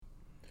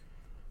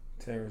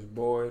Terrence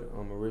Boyd.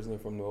 I'm originally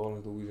from New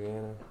Orleans,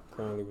 Louisiana.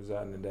 Currently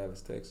residing in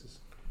Dallas, Texas.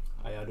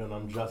 How y'all doing?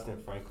 I'm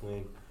Justin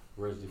Franklin,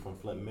 originally from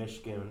Flint,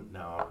 Michigan.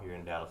 Now I'm here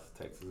in Dallas,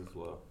 Texas as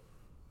well.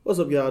 What's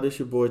up, y'all? This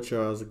your boy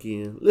Charles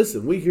again.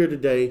 Listen, we here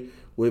today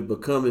with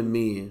Becoming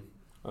Men.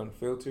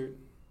 Unfiltered.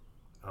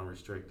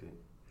 Unrestricted.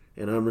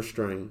 And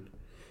unrestrained.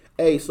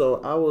 Hey,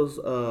 so I was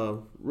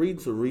reading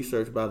some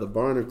research by the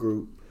Barna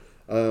Group,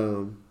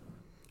 and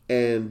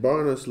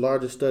Barna's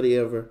largest study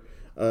ever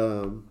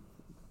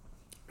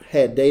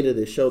had data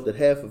that showed that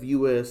half of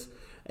U.S.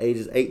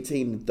 ages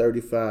 18 to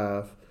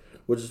 35,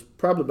 which is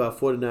probably about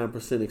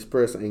 49%,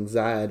 express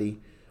anxiety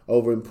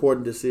over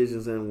important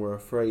decisions and were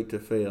afraid to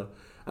fail.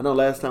 I know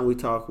last time we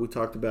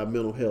talked about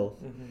mental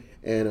health,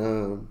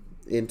 and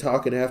in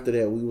talking after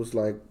that, we was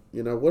like,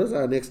 what is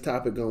our next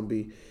topic going to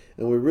be?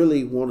 And we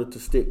really wanted to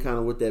stick kind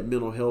of with that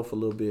mental health a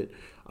little bit.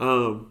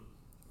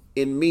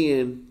 In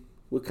men,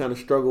 we kind of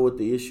struggle with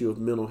the issue of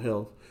mental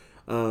health.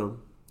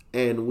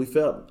 And we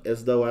felt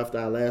as though after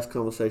our last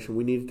conversation,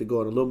 we needed to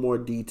go in a little more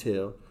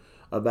detail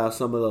about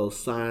some of those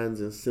signs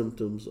and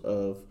symptoms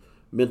of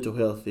mental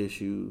health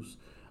issues.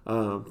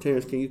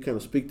 Terrence, can you kind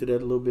of speak to that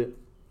a little bit?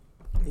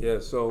 Yeah,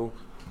 so,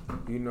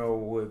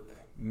 with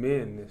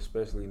men,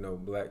 especially,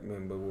 black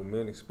men, but with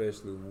men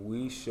especially,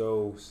 we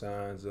show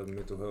signs of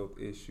mental health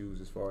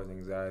issues as far as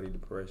anxiety,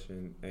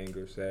 depression,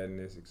 anger,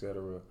 sadness,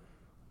 etc.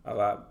 a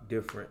lot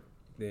different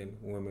than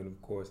women, of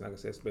course. Like I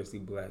said, especially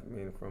black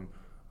men from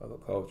other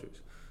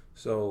cultures.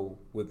 So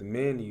with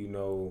men,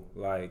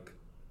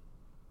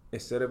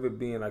 instead of it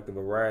being like the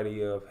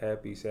variety of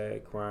happy,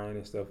 sad, crying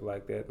and stuff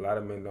like that, a lot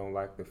of men don't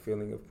like the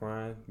feeling of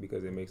crying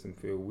because it makes them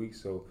feel weak.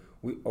 So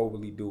we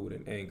overly do it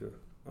in anger.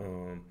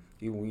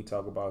 Even when we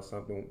talk about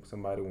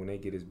somebody when they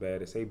get as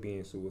bad as, say,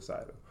 being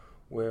suicidal.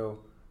 Well,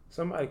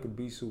 somebody could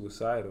be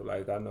suicidal.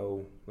 Like I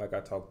know, like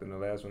I talked in the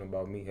last one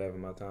about me having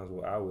my times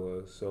where I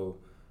was. So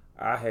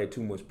I had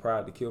too much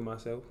pride to kill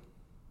myself,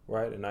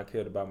 right? And I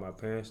cared about my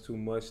parents too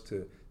much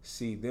to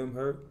see them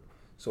hurt.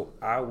 So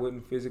I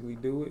wouldn't physically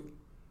do it.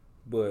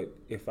 But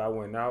if I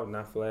went out and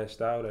I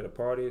flashed out at a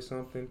party or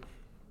something,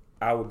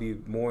 I would be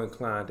more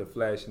inclined to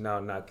flashing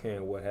out, not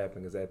caring what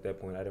happened, because at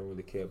that point I didn't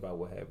really care about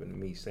what happened to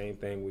me. Same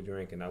thing with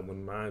drinking. I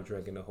wouldn't mind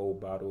drinking a whole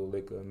bottle of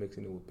liquor and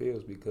mixing it with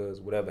pills,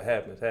 because whatever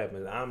happens,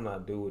 happens. I'm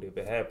not doing it. If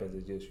it happens,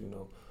 it's just,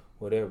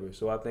 whatever.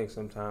 So I think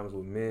sometimes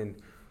with men,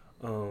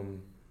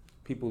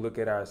 people look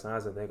at our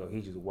signs and think, oh,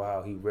 he's just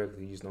wild, he reckless,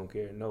 he just don't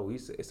care. No,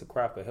 it's a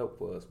cry for help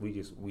for us.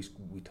 We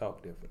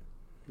talk different.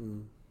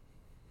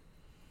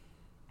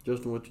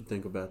 Justin, what you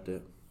think about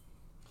that?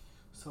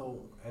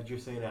 So, as you're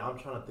saying that, I'm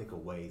trying to think of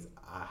ways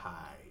I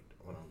hide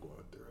when I'm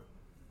going through.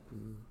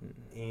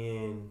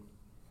 And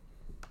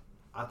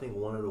I think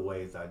one of the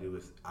ways I do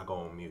is I go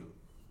on mute.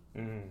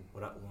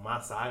 My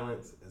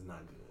silence is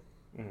not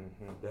good.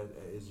 That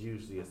is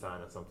usually a sign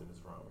that something is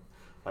wrong.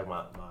 Like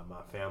my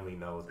family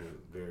knows me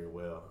very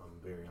well.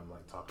 I'm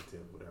like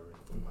talkative, whatever,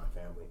 with my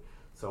family.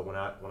 So when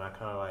I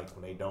kind of like,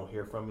 when they don't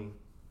hear from me,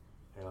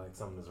 they're like,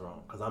 something is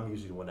wrong. Because I'm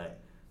usually the one that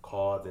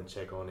calls and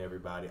check on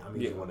everybody. I'm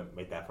usually the one to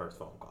make that first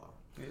phone call.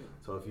 Yeah.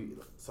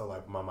 So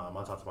like my mom,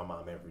 I talk to my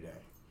mom every day.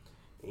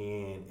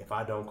 And if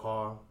I don't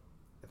call,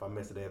 if I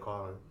miss a day of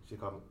calling, she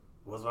call me,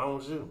 what's wrong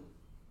with you?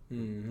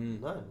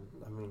 Nothing.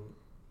 I mean,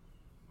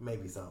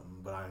 maybe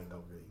something, but I ain't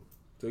gonna read.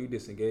 So you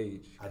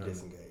disengage? I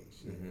disengage,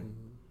 yeah.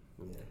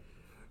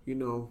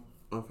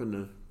 I'm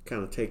finna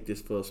kind of take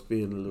this for a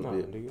spin a little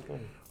bit. Do your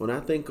thing. When I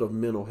think of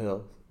mental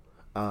health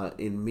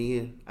in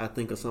men, I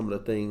think of some of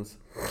the things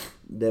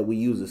that we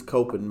use as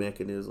coping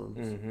mechanisms.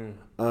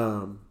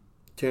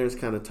 Terrence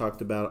kind of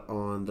talked about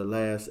on the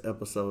last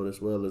episode,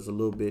 as well as a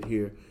little bit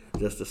here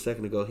just a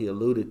second ago. He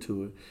alluded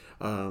to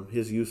it,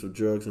 his use of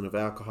drugs and of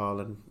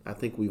alcohol, and I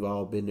think we've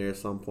all been there at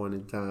some point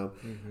in time.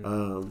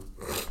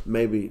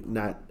 Maybe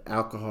not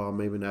alcohol,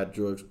 maybe not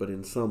drugs, but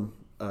in some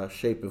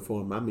shape and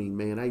form. I mean,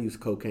 man, I used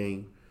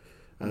cocaine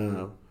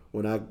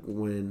when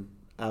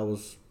I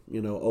was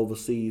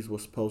overseas,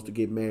 was supposed to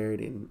get married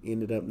and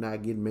ended up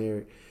not getting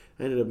married.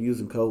 I ended up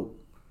using coke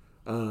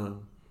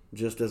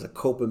just as a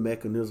coping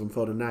mechanism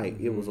for the night.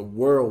 It was a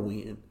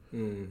whirlwind.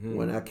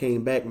 When I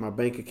came back, my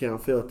bank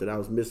account felt that I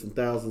was missing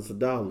thousands of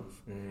dollars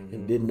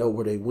and didn't know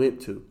where they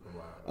went to.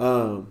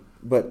 Wow.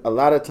 But a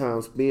lot of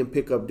times, men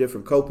pick up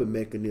different coping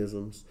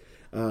mechanisms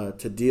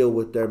to deal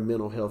with their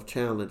mental health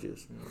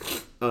challenges.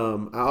 I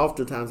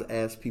oftentimes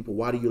ask people,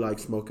 why do you like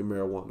smoking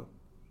marijuana?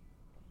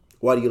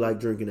 Why do you like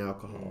drinking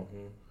alcohol?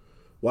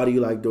 Why do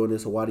you like doing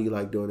this or why do you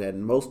like doing that?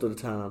 And most of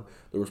the time,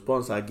 the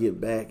response I get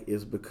back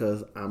is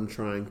because I'm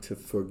trying to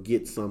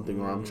forget something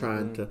or I'm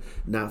trying to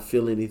not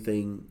feel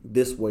anything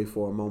this way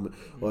for a moment,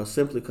 or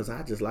simply because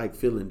I just like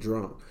feeling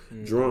drunk.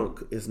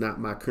 Drunk is not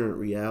my current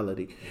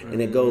reality.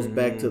 And it goes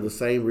back to the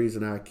same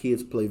reason our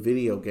kids play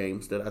video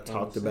games that I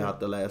talked about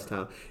the last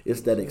time.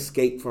 It's that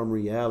escape from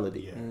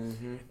reality.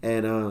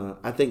 And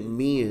I think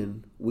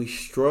men, we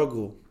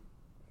struggle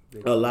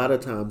a lot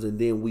of times, and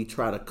then we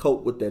try to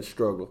cope with that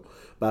struggle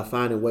by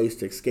finding ways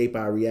to escape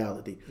our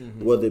reality,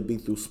 whether it be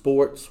through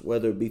sports,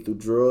 whether it be through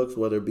drugs,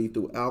 whether it be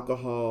through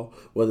alcohol,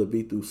 whether it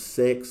be through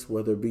sex,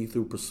 whether it be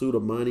through pursuit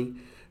of money.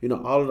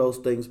 All of those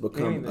things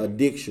become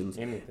addictions.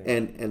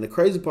 And the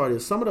crazy part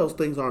is some of those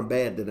things aren't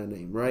bad that I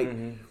named,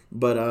 right?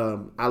 But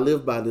I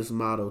live by this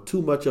motto: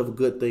 too much of a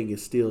good thing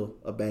is still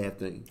a bad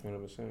thing.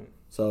 100%.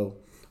 So,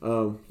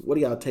 what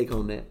do y'all take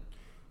on that?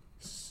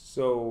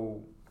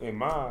 So, in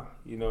my,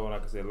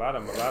 like I said, a lot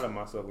of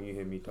myself, when you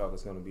hear me talk,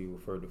 it's going to be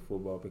referred to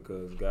football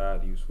because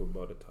God used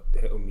football to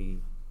help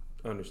me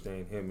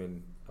understand Him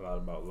and a lot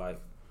about life.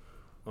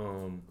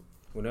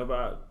 Whenever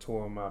I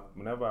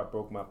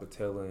broke my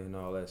patella and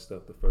all that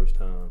stuff the first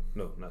time,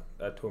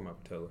 I tore my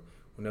patella.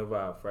 Whenever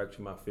I fractured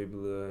my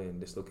fibula and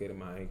dislocated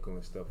my ankle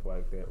and stuff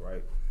like that,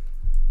 right?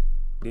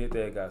 Did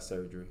that, got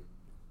surgery,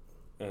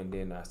 and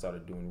then I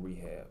started doing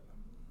rehab,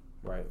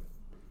 right?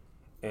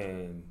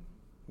 And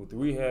with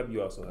rehab,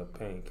 you also have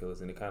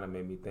painkillers, and it kind of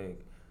made me think.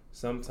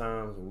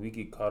 Sometimes we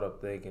get caught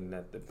up thinking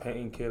that the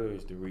painkiller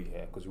is the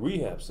rehab, because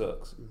rehab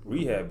sucks.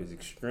 Rehab is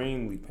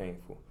extremely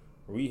painful.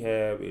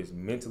 Rehab is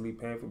mentally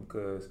painful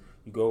because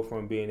you go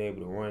from being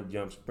able to run,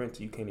 jump, sprint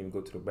to you can't even go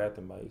to the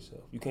bathroom by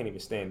yourself. You can't even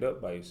stand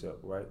up by yourself,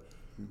 right?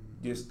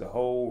 Just the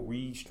whole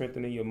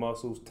strengthening your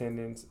muscles,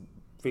 tendons,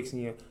 fixing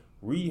your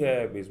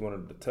rehab is one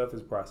of the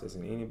toughest processes.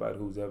 And anybody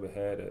who's ever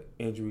had an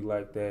injury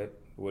like that,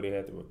 where they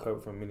had to recover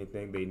from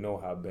anything, they know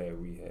how bad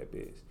rehab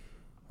is,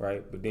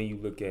 right? But then you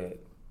look at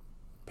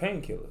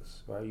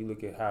painkillers, right? You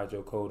look at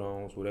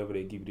hydrocodones, whatever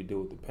they give you to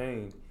deal with the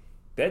pain,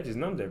 that just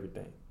numbs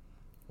everything.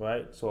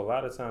 Right? So a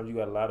lot of times you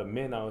got a lot of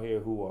men out here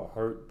who are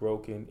hurt,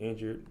 broken,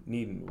 injured,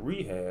 needing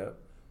rehab,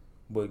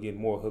 but get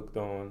more hooked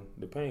on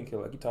the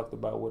painkiller. Like you talked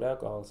about with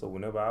alcohol. So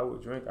whenever I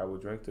would drink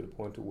to the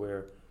point to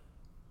where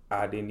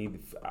I didn't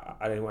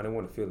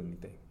want to feel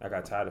anything. I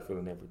got tired of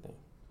feeling everything.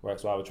 Right?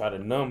 So I would try to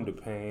numb the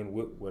pain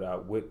with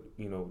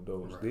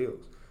those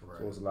deals. Right.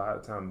 So it's a lot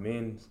of time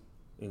men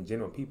in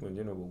general, people in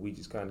general, but we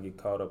just kind of get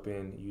caught up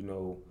in,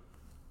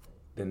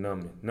 the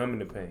numbing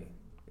the pain.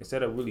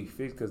 Instead of really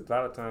fix, because a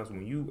lot of times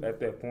when you at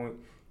that point,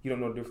 you don't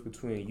know the difference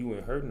between you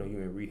and hurting or you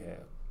in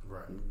rehab.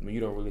 Right. You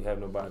don't really have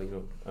nobody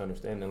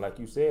understanding. Like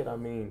you said,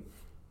 mine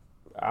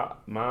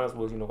was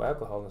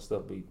alcohol and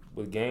stuff, but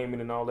with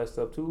gaming and all that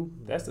stuff too.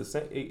 That's the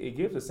same. It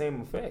gives the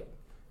same effect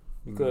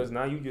because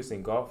now you just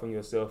engulfing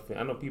yourself. And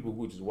I know people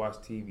who just watch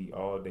TV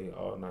all day,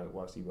 all night,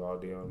 watch TV all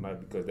day, all night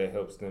because that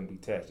helps them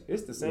detach.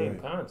 It's the same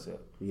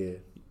concept. Yeah.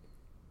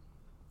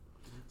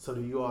 So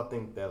do you all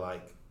think that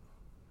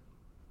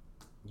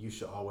you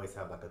should always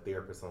have a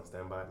therapist on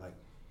standby?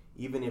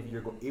 Even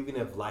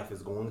if life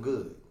is going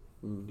good,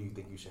 do you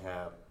think you should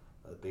have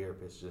a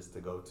therapist just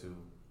to go to,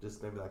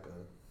 just maybe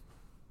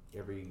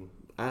every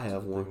I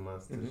have 3 one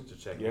months to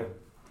check in?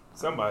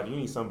 Somebody, you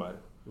need somebody.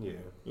 Yeah,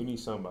 you need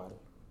somebody.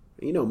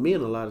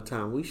 Men a lot of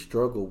time we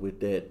struggle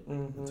with that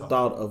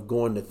thought of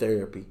going to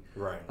therapy.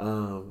 Right.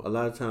 A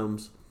lot of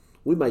times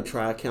we might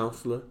try a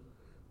counselor.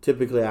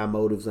 Typically, our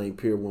motives ain't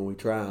pure when we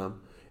try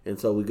them. And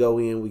so we go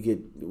in,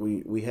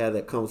 we have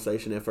that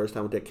conversation that first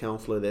time with that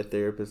counselor, that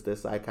therapist, that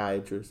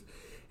psychiatrist,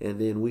 and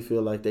then we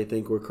feel like they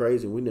think we're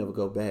crazy and we never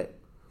go back.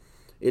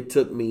 It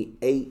took me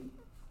 8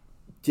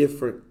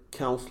 different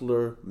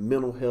counselor,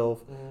 mental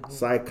health,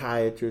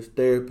 psychiatrists,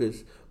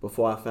 therapists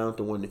before I found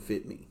the one that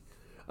fit me.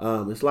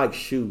 It's like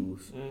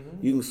shoes.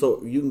 You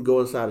can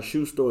go inside a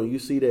shoe store and you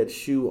see that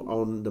shoe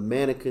on the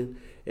mannequin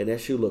and that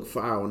shoe look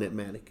fire on that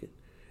mannequin.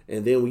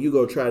 And then when you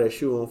go try that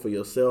shoe on for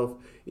yourself,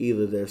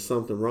 either there's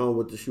something wrong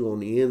with the shoe on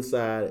the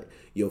inside,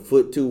 your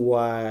foot too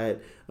wide,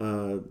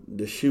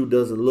 the shoe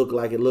doesn't look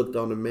like it looked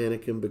on the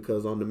mannequin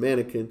because on the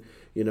mannequin,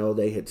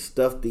 they had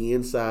stuffed the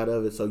inside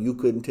of it so you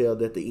couldn't tell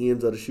that the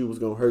ends of the shoe was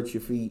going to hurt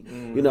your feet.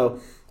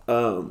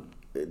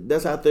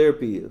 That's how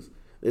therapy is.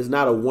 It's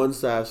not a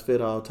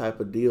one-size-fit-all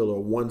type of deal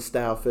or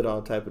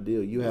one-style-fit-all type of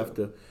deal. You have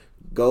to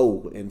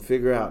go and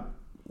figure out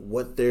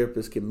what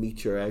therapist can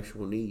meet your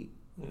actual need.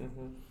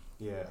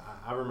 Yeah,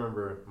 I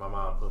remember my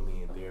mom put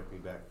me in therapy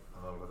back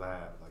because I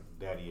had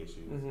daddy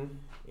issues,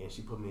 and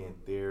she put me in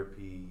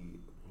therapy.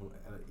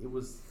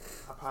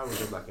 I probably was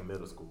just in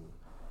middle school,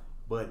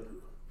 but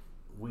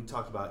we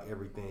talked about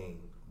everything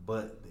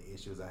but the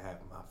issues I had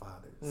with my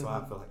father. So I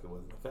felt like it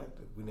wasn't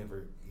effective. We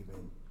never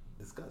even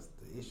discussed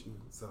the issue,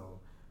 so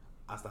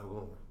I stopped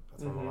going. I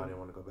told my mom I didn't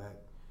want to go back.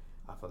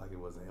 I felt like it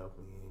wasn't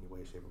helping me in any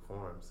way, shape, or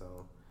form.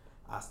 So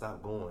I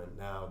stopped going.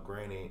 Now,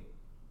 granted,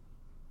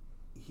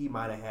 he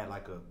might have had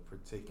a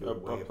particular a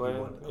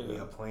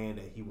plan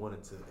that he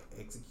wanted to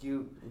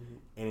execute,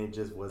 and it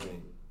just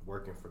wasn't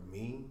working for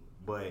me.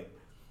 But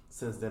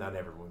since then, I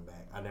never went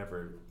back. I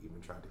never even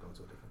tried to go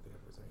to a different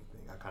therapist or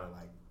anything. I kind of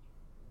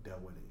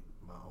dealt with it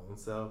my own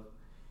self,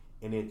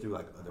 and then through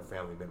other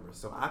family members.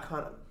 So I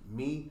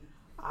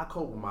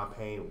cope with my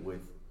pain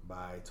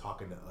by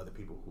talking to other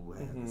people who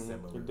have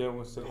similar. You're dealing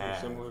with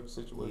similar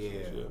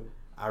situations. Yeah.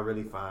 I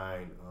really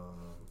find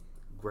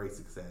great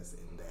success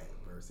in that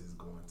versus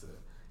going to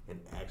an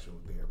actual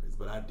therapist.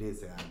 But I did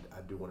say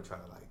I do want to try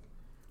to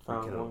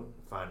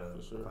find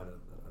another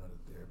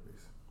therapist.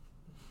 therapists.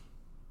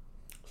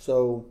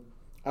 So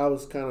I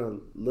was kind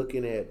of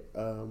looking at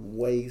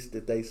ways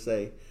that they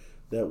say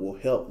that will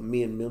help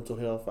men mental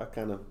health. I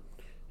kind of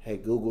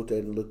had Googled that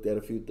and looked at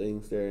a few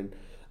things there, and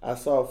I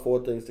saw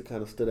 4 things that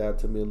kind of stood out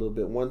to me a little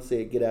bit. One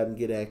said get out and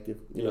get active,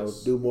 you know,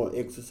 do more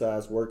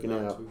exercise, working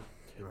out,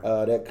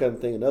 that kind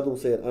of thing. Another one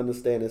said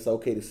understand it's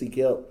okay to seek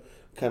help.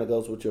 Kind of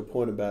goes with your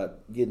point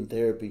about getting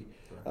therapy.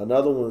 Right.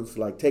 Another one's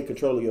like take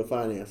control of your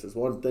finances.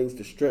 One of the things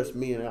that stress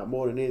men out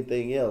more than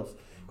anything else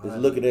is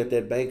looking at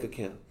that bank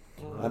account.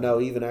 I know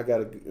even I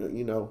got to,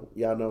 you know,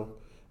 y'all know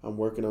I'm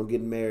working on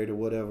getting married or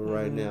whatever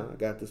right now. I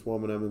got this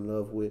woman I'm in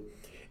love with.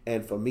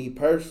 And for me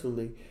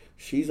personally,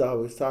 she's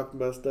always talking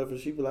about stuff and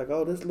she be like,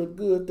 oh, this look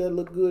good, that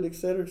look good, et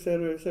cetera, et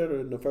cetera, et cetera.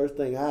 And the first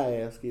thing I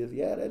ask is,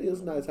 yeah, that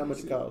is nice. How much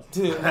it costs?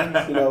 You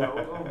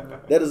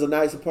know, that is a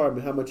nice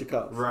apartment. How much it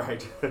costs?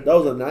 Right.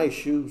 Those are nice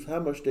shoes. How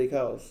much they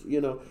cost?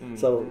 You know,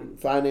 so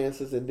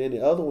finances. And then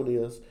the other one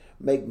is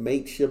make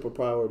mateship a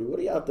priority. What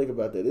do y'all think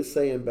about that? It's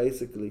saying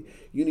basically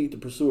you need to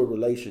pursue a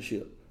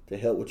relationship to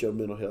help with your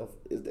mental health.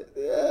 Is that,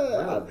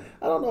 really?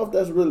 I don't know if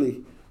that's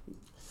really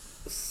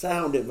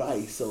sound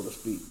advice, so to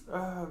speak.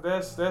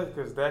 That's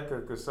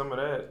because some of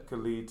that could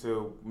lead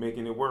to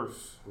making it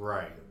worse.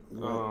 Right.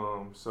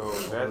 So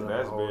that's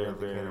very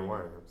very.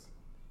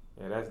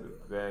 Yeah,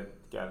 that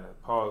gotta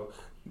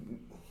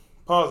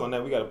pause on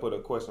that. We gotta put a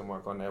question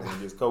mark on that one.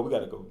 Just we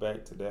gotta go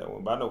back to that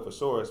one. But I know for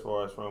sure, as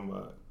far as from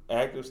an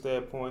active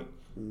standpoint,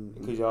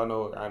 because y'all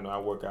know I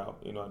work out.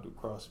 You know, I do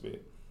CrossFit.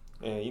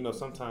 And, you know,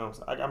 sometimes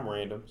I'm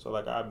random. So,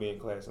 like, I'll be in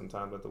class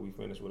sometimes after we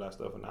finish with our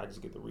stuff, and I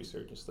just get to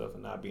research and stuff,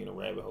 and I'll be in a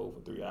rabbit hole for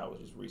 3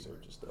 hours just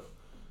researching stuff.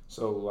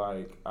 So,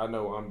 like, I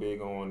know I'm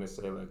big on, let's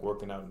say, like,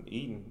 working out and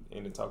eating,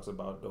 and it talks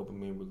about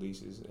dopamine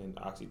releases and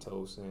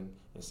oxytocin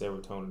and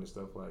serotonin and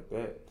stuff like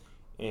that.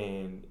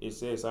 And it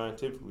says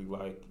scientifically,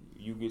 like,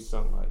 you get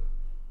something like,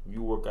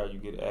 you work out, you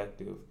get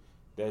active,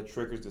 that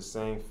triggers the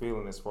same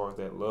feeling as far as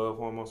that love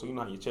hormone. So, you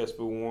know how your chest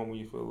feel warm when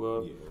you feel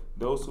love? Yeah.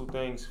 Those 2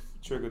 things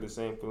trigger the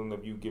same feeling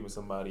of you giving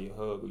somebody a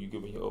hug or you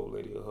giving your old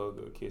lady a hug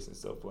or a kiss and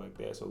stuff like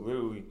that. So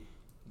literally,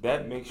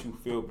 that makes you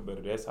feel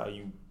better. That's how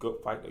you go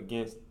fight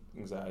against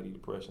anxiety,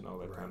 depression, all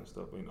that kind of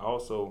stuff. And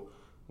also,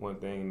 one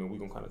thing, and we're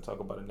going to kind of talk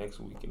about it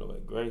next week, you know,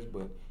 at Grace,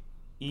 but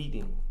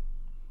eating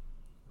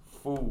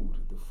food,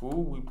 the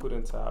food we put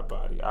into our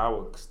body,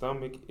 our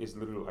stomach is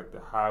literally like the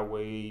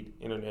highway,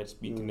 internet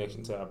speed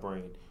connection to our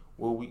brain.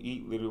 What we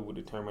eat literally will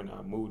determine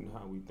our mood and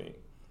how we think.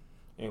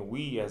 And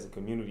we as a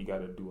community got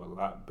to do a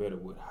lot better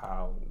with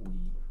how we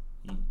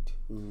eat.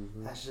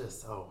 That's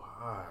just so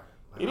hard.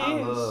 Like, It I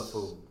is. love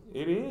food.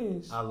 It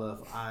is. I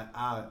live,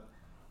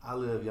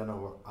 y'all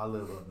know, I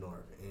live up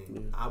north,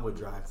 and I would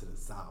drive to the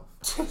south.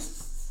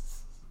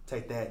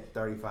 Take that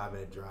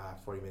 35-minute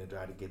drive, 40-minute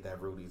drive to get that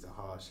Rudy's or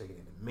Hard Shaking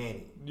in a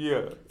minute.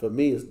 Yeah. For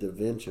me, it's the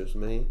Ventures,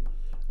 man.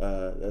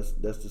 That's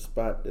the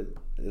spot that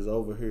is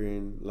over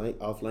here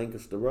off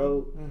Lancaster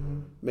Road.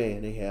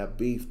 Man, they have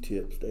beef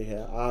tips, they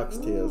have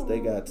oxtails, they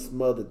got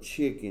smothered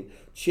chicken,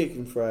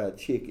 fried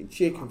chicken,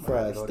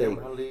 fried steak,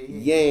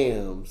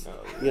 yams,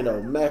 you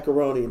know,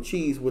 macaroni and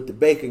cheese with the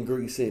bacon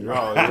grease in it.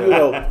 Oh, yeah. You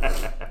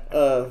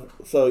know,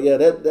 so yeah,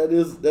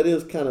 that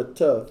is kind of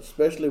tough,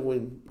 especially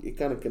when it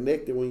kind of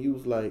connected when you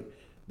was like,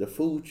 the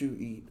food you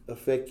eat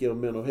affect your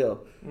mental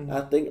health.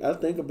 I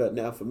think about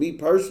now for me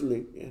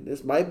personally, and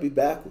this might be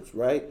backwards,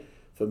 right?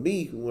 For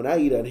me, when I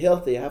eat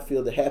unhealthy, I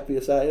feel the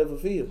happiest I ever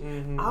feel.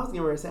 I was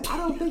going to say, I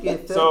don't think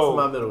it affects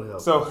my mental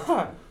health.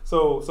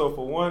 So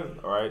for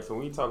one, all right. So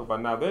when you talk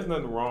about now, there's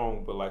nothing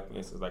wrong, but like for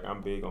instance, like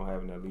I'm big on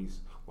having at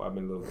least. Well, I've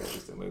been a little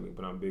consistent lately,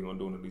 but I'm big on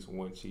doing at least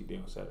one cheat day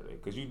on Saturday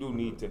because you do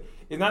need to.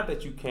 It's not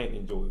that you can't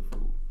enjoy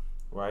food,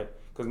 right?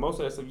 Because most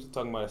of that stuff you're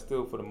talking about is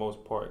still for the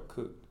most part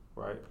cooked,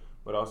 right?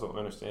 But also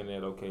understand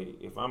that, okay,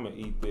 if I'm going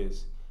to eat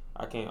this,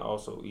 I can't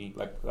also eat,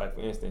 like for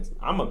instance,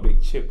 I'm a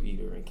big chip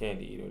eater and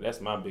candy eater.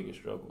 That's my biggest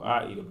struggle.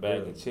 I eat a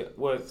bag of chip.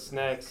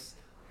 Snacks?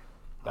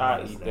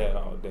 I eat that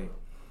all day.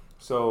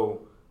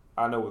 So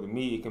I know with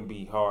me, it can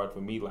be hard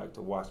for me, like,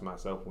 to watch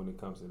myself when it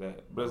comes to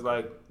that. But it's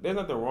like, there's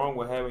nothing wrong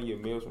with having your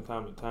meals from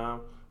time to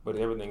time, but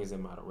everything is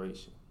in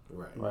moderation.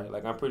 Right.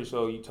 Like, I'm pretty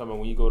sure you talking about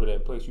when you go to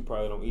that place, you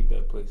probably don't eat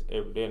that place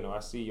every day. No, I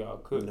see y'all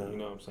cook. No. You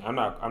know what I'm saying?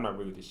 I'm not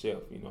really the chef.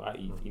 You know, I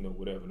eat, you know,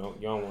 whatever. No,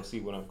 y'all don't want to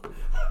see what I'm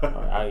cooking.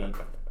 I eat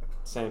the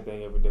same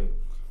thing every day.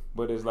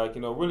 But it's like,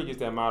 you know, really just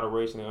that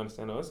moderation and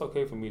understanding. It's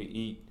okay for me to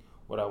eat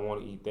what I want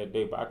to eat that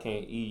day, but I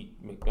can't eat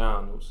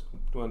McDonald's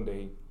one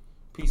day,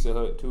 Pizza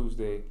Hut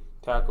Tuesday,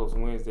 tacos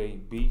Wednesday,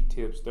 beef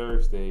tips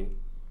Thursday.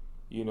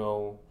 You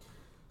know.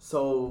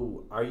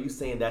 So, are you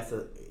saying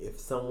if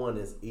someone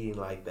is eating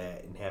like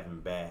that and having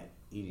bad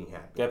eating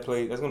habits,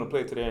 that's going to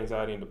play to their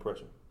anxiety and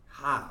depression?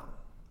 How?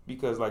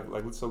 Because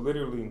so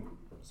literally,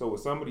 so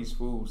with some of these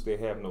foods, they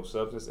have no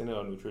substance in it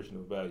or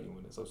nutritional value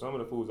in it. So some of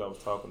the foods I was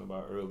talking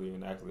about earlier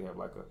and actually have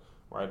like a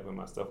write up in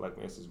my stuff, like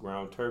for instance,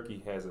 ground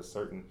turkey has a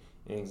certain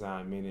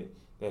enzyme in it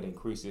that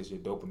increases your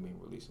dopamine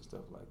release and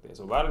stuff like that.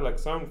 So a lot of like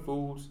some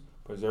foods,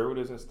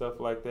 preservatives and stuff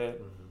like that,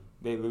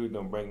 they literally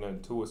don't bring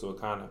nothing to it, so it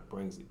kind of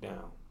brings it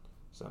down.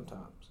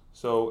 sometimes.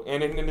 So,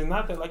 and it's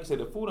not that, like you said,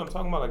 the food I'm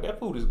talking about, like that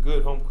food is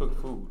good home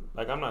cooked food.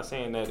 Like I'm not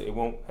saying that it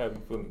won't have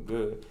you feeling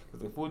good,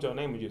 because the food y'all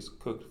name is just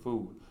cooked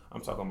food.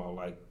 I'm talking about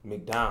like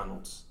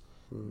McDonald's.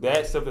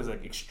 That stuff is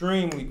like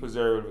extremely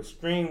preserved,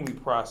 extremely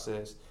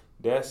processed.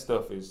 That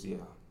stuff is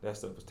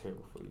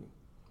terrible for you.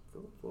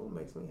 Food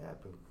makes me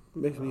happy.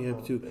 Makes me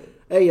happy too.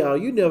 Hey y'all,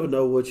 you never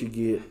know what you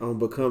get on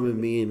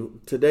Becoming Men.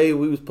 Today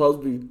we was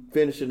supposed to be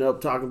finishing up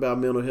talking about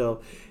mental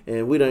health,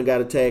 and we done got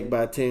attacked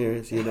by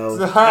Terrence,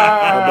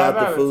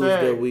 about the foods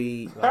that we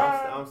eat. No,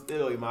 I'm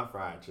still eating my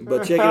fried chicken. But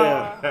check it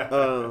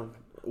out.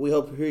 We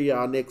hope to hear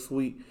y'all next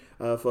week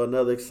for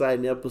another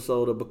exciting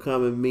episode of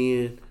Becoming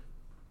Men.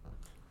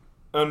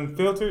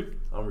 Unfiltered,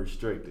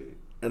 unrestricted,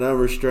 and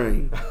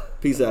unrestrained.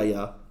 Peace out,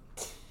 y'all.